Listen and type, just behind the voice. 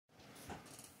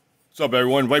What's up,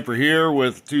 everyone? Viper here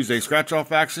with Tuesday Scratch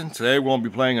Off action. Today we're going to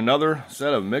be playing another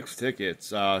set of mixed tickets.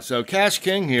 So Cash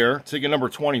King here, ticket number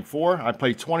 24. I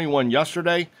played 21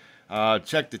 yesterday.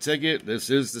 Check the ticket. This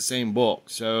is the same book.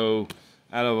 So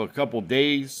out of a couple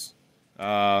days,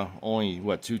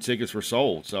 only, 2 tickets were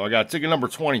sold. So I got ticket number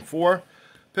 24.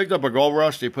 Picked up a Gold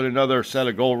Rush. They put another set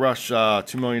of Gold Rush,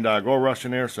 $2 million Gold Rush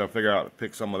in there. So I figured out to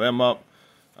pick some of them up.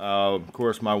 Of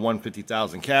course, my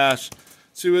 150,000 cash.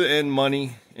 2 in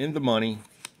the money,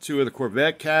 2 of the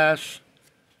Corvette cash,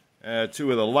 2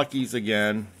 of the Luckies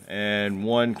again, and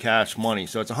 1 cash money.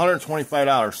 So it's a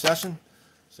 $125 session.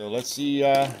 So let's see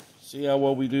how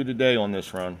well we do today on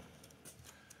this run.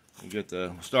 We get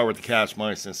to start with the cash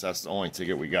money since that's the only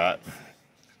ticket we got,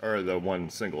 or the one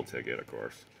single ticket, of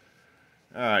course.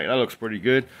 All right, that looks pretty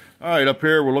good. All right, up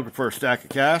here we're looking for a stack of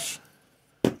cash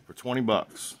for 20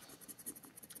 bucks.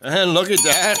 And look at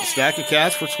that, stack of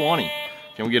cash for 20.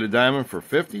 Can we get a diamond for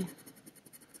 50?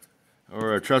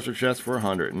 Or a treasure chest for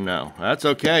 100? No. That's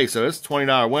okay. So it's a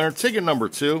 $20 winner. Ticket number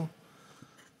 2.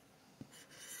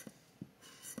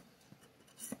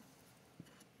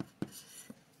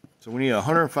 So we need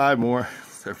 105 more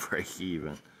to break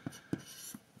even.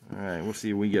 Alright, we'll see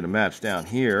if we get a match down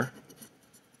here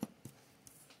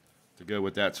to go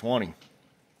with that 20.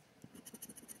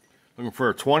 Looking for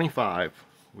a 25.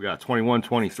 We got 21,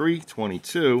 23,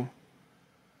 22.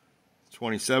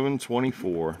 27,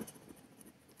 24,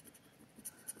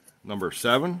 number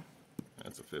 7,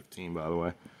 that's a 15 by the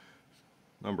way,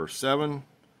 number 7,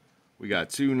 we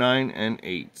got 2, 9, and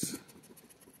 8,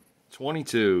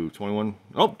 22, 21,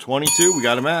 oh, 22, we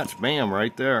got a match, bam,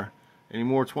 right there. Any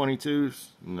more 22s?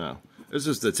 No. This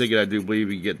is the ticket I do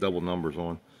believe you get double numbers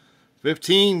on.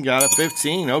 15, got a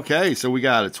 15, okay, so we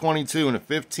got a 22 and a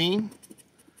 15,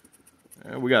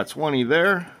 and we got 20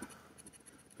 there.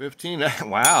 15,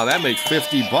 wow, that makes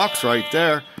 50 bucks right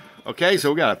there. Okay, so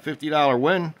we got a $50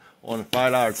 win on a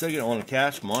 $5 ticket on the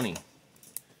cash money.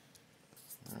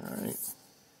 All right,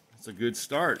 that's a good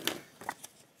start.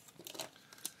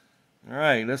 All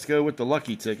right, let's go with the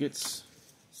lucky tickets.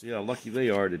 See how lucky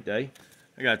they are today.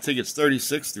 I got tickets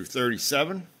 36 through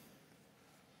 37.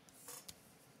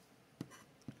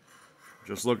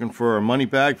 Just looking for a money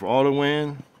bag for auto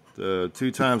win, the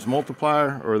 2 times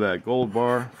multiplier, or that gold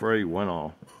bar for a win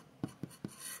all.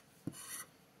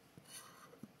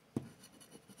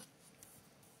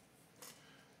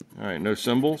 All right, no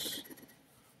symbols.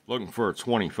 Looking for a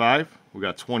 25. We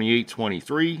got 28,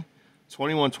 23,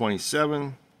 21,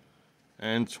 27,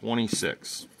 and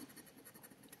 26.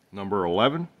 Number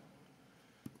 11.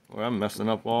 Well, I'm messing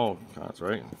up all kinds,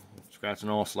 right? Scratching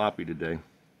all sloppy today.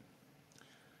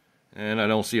 And I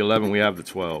don't see 11. We have the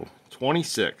 12.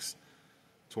 26.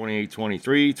 28,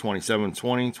 23, 27,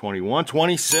 20, 21,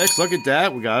 26. Look at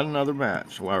that. We got another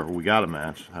match. Well, we got a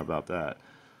match. How about that?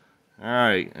 All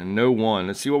right, and no 1.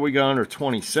 Let's see what we got under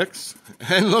 26.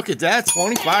 And look at that,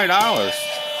 $25.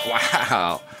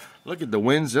 Wow. Look at the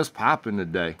wins just popping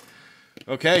today.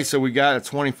 Okay, so we got a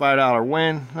 $25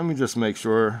 win. Let me just make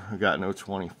sure I got no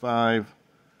 25.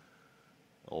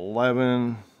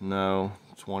 11, no.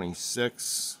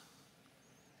 26,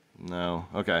 no.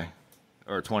 Okay,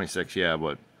 or 26, yeah,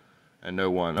 but, and no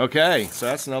 1. Okay, so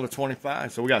that's another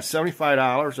 25. So we got $75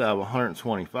 out of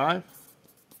 125.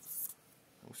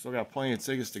 We still got plenty of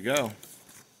tickets to go.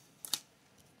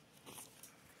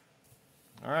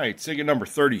 All right, ticket number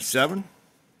 37.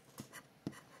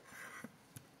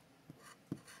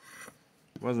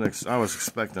 I was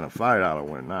expecting a $5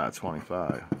 win, not a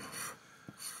 25.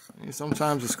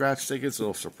 Sometimes the scratch tickets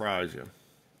will surprise you.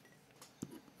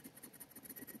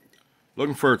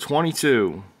 Looking for a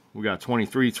 22. We got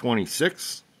 23,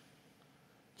 26,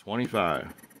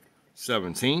 25,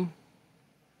 17.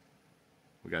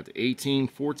 We got the 18,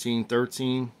 14,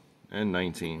 13, and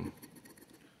 19.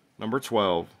 Number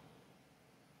 12.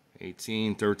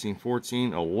 18, 13,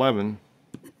 14, 11.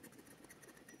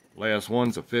 Last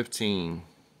one's a 15.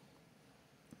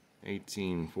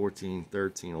 18, 14,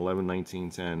 13, 11,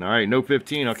 19, 10. All right, no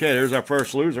 15. Okay, there's our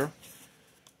first loser.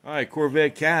 All right,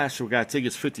 Corvette cash. We got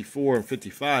tickets 54 and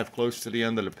 55 close to the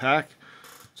end of the pack.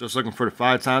 Just looking for the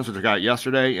 5 times, which I got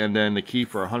yesterday, and then the key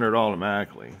for 100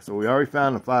 automatically. So we already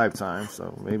found the 5 times,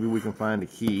 so maybe we can find the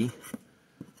key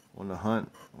on the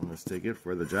hunt on this ticket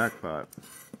for the jackpot.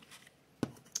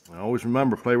 And always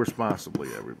remember, play responsibly,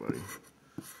 everybody.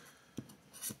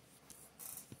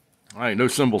 All right, no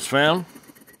symbols found.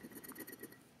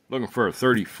 Looking for a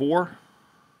 34.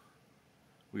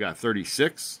 We got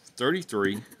 36,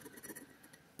 33,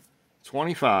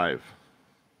 25.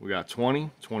 We got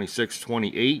 20, 26,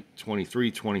 28,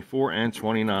 23, 24, and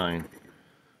 29.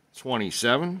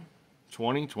 27,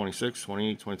 20, 26,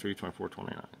 28, 23, 24,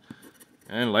 29.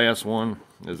 And last one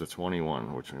is a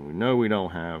 21, which we know we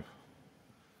don't have.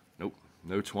 Nope,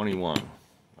 no 21.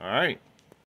 All right.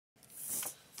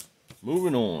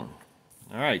 Moving on.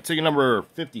 All right, ticket number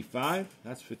 55.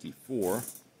 That's 54.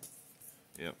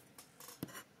 Yep.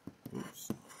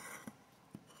 Oops.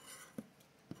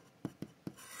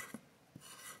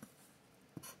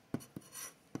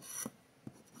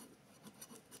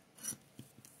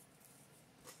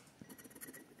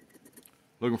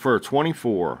 Looking for a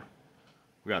 24.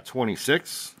 We got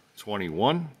 26,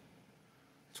 21,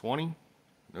 20,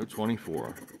 no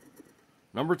 24.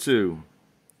 Number 2,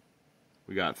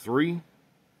 we got 3, and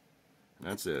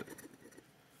that's it.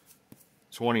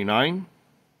 29,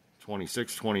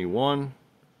 26, 21,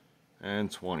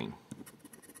 and 20.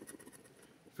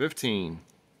 15,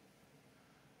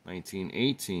 19,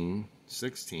 18,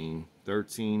 16,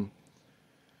 13,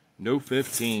 no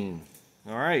 15.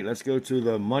 All right, let's go to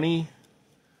the money.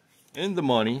 In the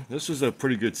money, this was a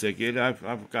pretty good ticket.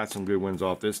 I've got some good wins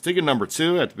off this. Ticket number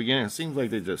 2 at the beginning. It seems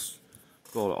like they just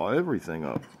filled everything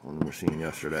up on the machine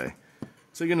yesterday.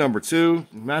 Ticket number 2,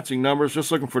 matching numbers. Just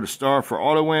looking for the star for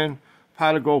auto win,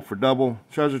 pot of gold for double,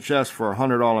 treasure chest for a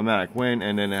 100 automatic win,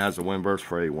 and then it has a win burst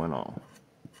for a win all.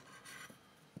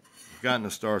 I've gotten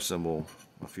the star symbol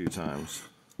a few times.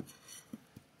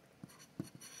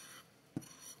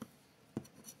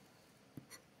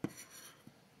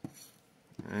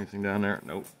 Anything down there?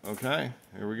 Nope. Okay,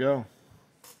 here we go.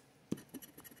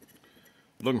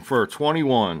 Looking for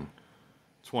 21,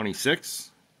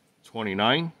 26,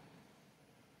 29,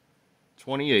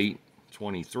 28,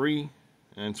 23,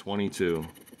 and 22.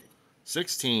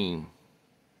 16,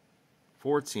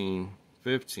 14,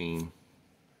 15,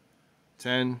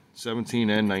 10, 17,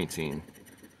 and 19.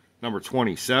 Number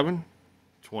 27,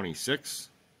 26,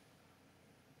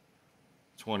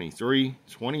 23,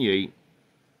 28,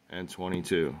 and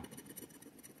 22.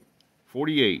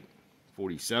 48,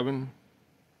 47,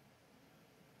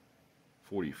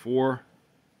 44,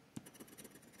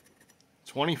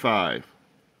 25,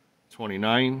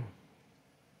 29,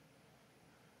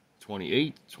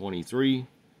 28, 23,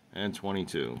 and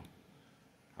 22.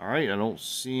 All right, I don't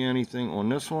see anything on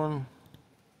this one.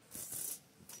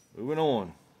 Moving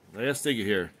on. Last ticket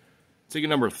here. Ticket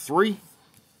number 3.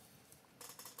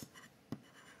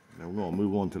 Now we're going to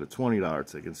move on to the $20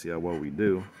 ticket and see how well we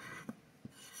do.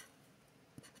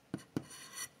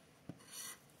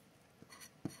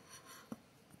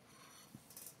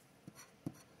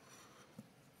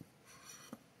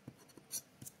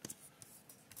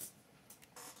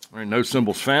 All right, no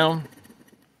symbols found.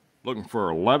 Looking for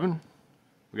 11.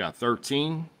 We got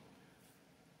 13,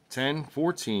 10,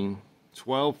 14,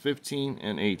 12, 15,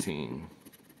 and 18.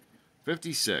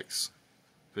 56,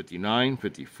 59,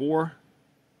 54,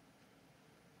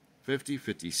 50,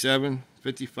 57,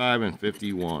 55, and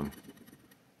 51.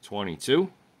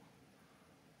 22,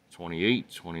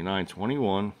 28, 29,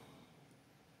 21,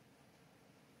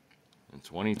 and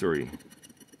 23.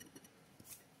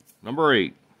 Number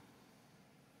 8,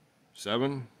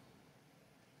 7,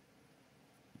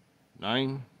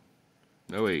 9,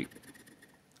 no 8.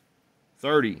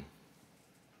 30,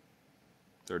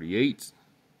 38,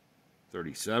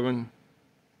 37,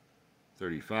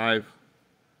 35,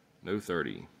 no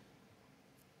 30.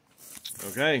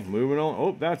 Okay, moving on.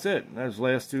 Oh, that's it. That's the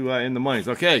last two in the monies.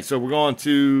 Okay, so we're going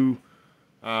to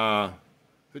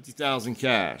 50,000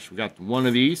 cash. We got one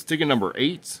of these. Ticket number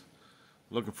 8.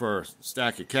 Looking for a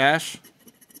stack of cash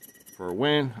for a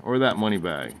win or that money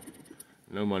bag.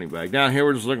 No money bag. Down here,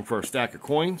 we're just looking for a stack of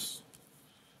coins.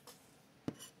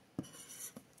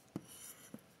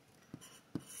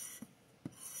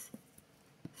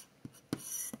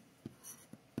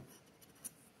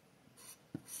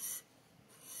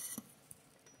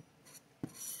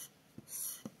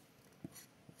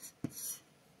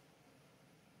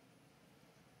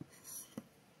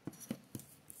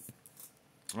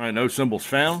 All right, no symbols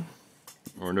found,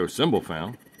 or no symbol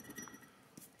found.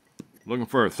 Looking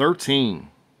for a 13,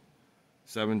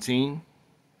 17,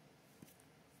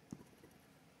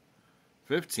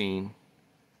 15,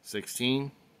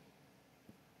 16,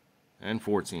 and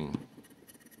 14.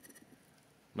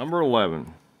 Number 11.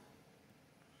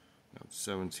 Got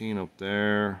 17 up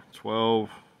there. 12.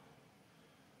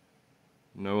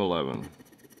 No 11.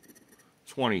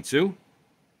 22.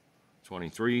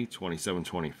 23, 27,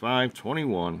 25,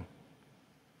 21,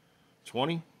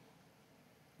 20,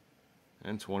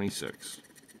 and 26.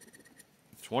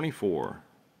 24.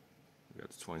 We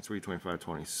got 23, 25,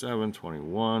 27,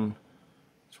 21,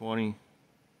 20,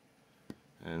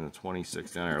 and the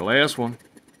 26 down there. Last one.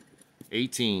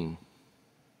 18.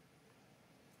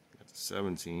 Got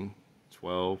 17,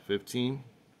 12, 15,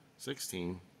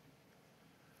 16,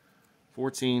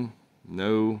 14,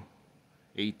 no,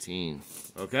 18.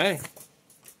 Okay,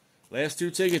 last two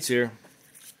tickets here.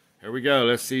 Here we go.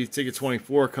 Let's see, ticket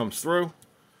 24 comes through.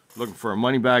 Looking for a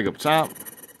money bag up top.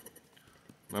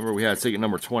 Remember, we had ticket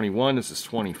number 21. This is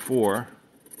 24.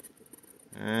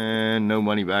 And no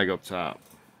money bag up top.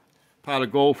 Pot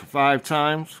of gold for 5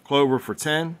 times. Clover for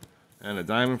 10. And a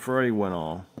diamond for a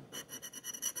win-all.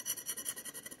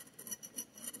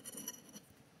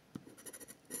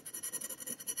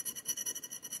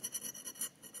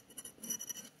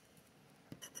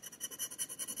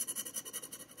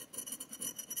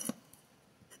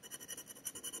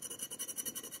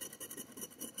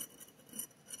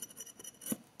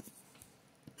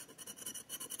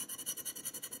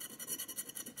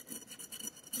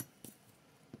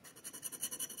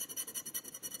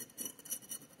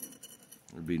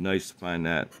 It'd be nice to find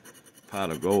that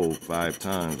pot of gold 5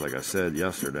 times, like I said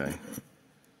yesterday.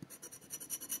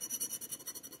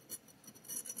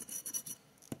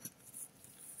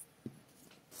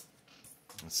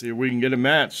 Let's see if we can get a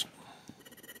match.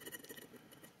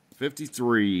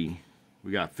 53.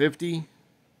 We got 50,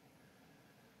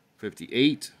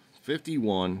 58,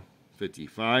 51,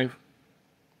 55,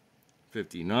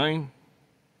 59, and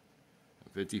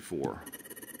 54.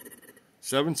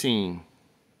 17.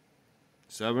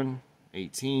 7,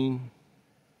 18,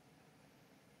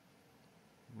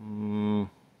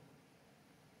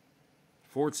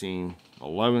 14,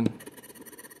 11,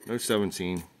 no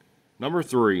 17, number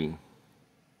 3,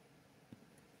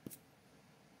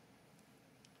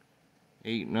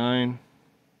 8, 9,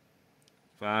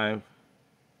 5,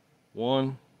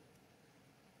 1,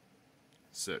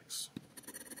 6,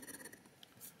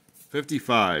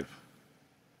 55,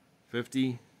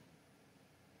 50,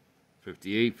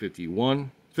 58,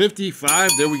 51,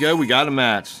 55. There we go. We got a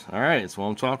match. All right. That's what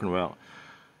I'm talking about.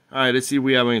 All right. Let's see if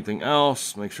we have anything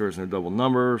else. Make sure there's no double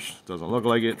numbers. Doesn't look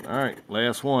like it. All right.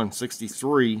 Last one.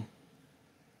 63,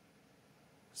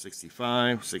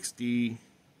 65, 60,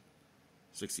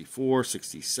 64,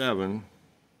 67,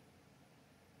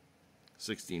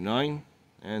 69,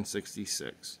 and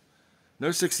 66. No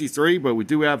 63, but we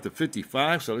do have the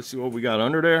 55. So let's see what we got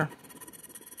under there.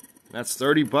 That's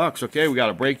 30 bucks. Okay, we got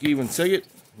a break-even ticket.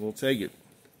 We'll take it.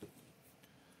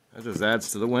 That just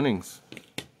adds to the winnings.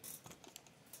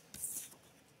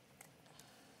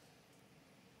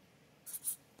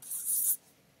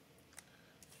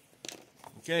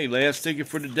 Okay, last ticket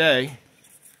for the day.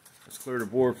 Let's clear the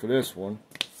board for this one.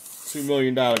 $2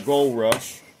 million gold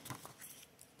rush.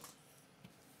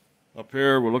 Up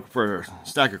here, we're looking for a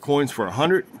stack of coins for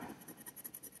 100.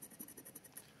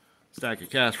 Stack of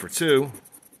cash for 2.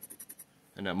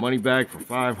 And that money bag for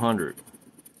 500.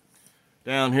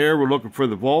 Down here, we're looking for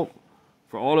the vault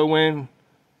for auto win.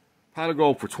 Pot of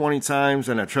gold for 20 times,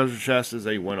 and that treasure chest is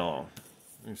a win-all.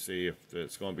 Let me see if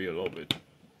it's going to be a little bit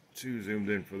too zoomed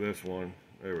in for this one.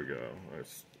 There we go.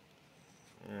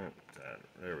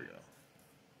 There we go.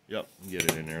 Yep, get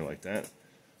it in there like that.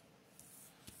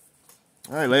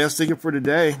 All right, last ticket for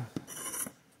today.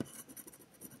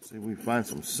 See if we can find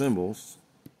some symbols.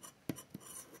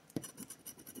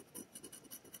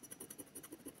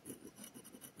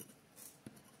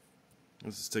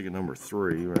 This is ticket number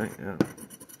 3, right? Yeah.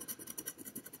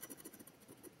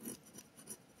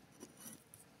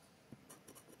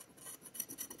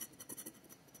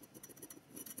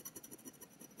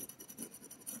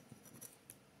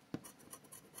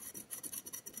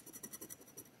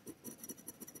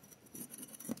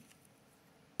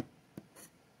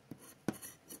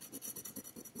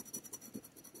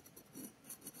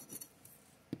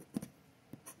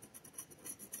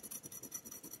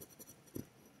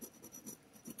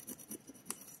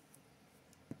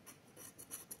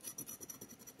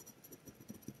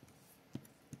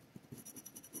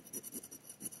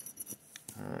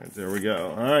 Alright, there we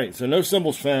go. Alright, so no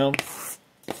symbols found.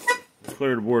 Let's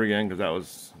clear the board again because that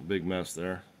was a big mess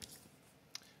there.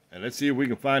 And let's see if we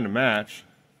can find a match.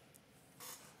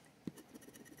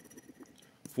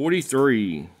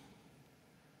 43.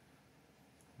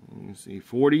 Let me see.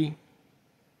 40.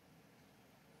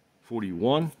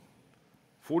 41.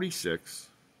 46.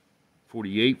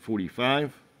 48,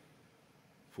 45.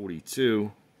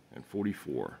 42. And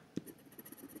 44.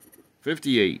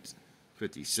 58.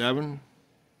 57.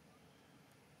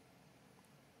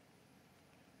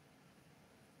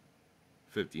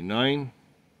 59,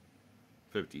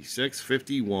 56,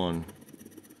 51.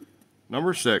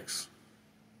 Number 6.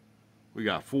 We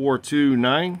got 4, 2,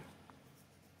 9,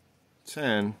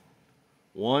 10,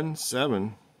 1,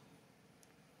 7,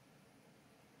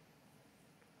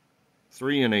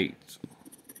 3, and 8.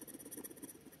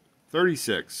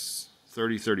 36,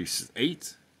 30,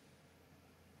 38,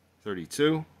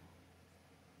 32,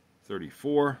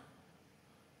 34,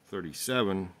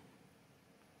 37,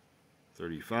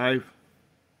 35,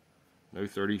 no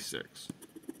 36.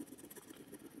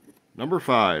 Number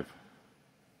 5,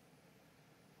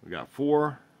 we got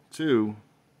 4, 2,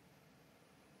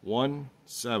 1,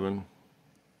 7,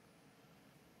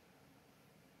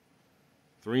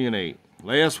 3, and 8.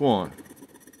 Last one,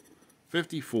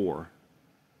 54,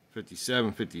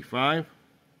 57, 55,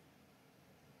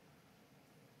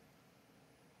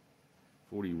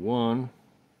 41,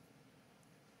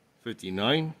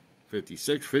 59,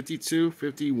 56, 52,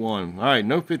 51. All right,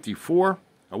 no 54.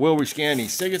 I will rescan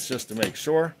these tickets just to make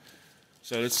sure.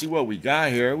 So let's see what we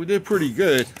got here. We did pretty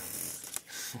good,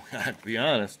 I have to be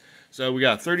honest. So we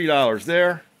got $30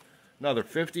 there, another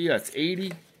 50, that's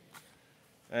 80,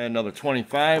 and another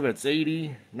 25, that's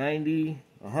 80, 90,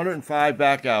 105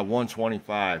 back out,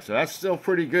 125. So that's still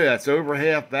pretty good. That's over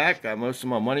half back. Got most of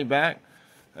my money back.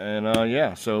 And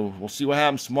yeah, so we'll see what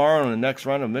happens tomorrow on the next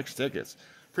run of mixed tickets.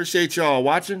 Appreciate y'all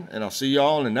watching, and I'll see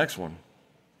y'all in the next one.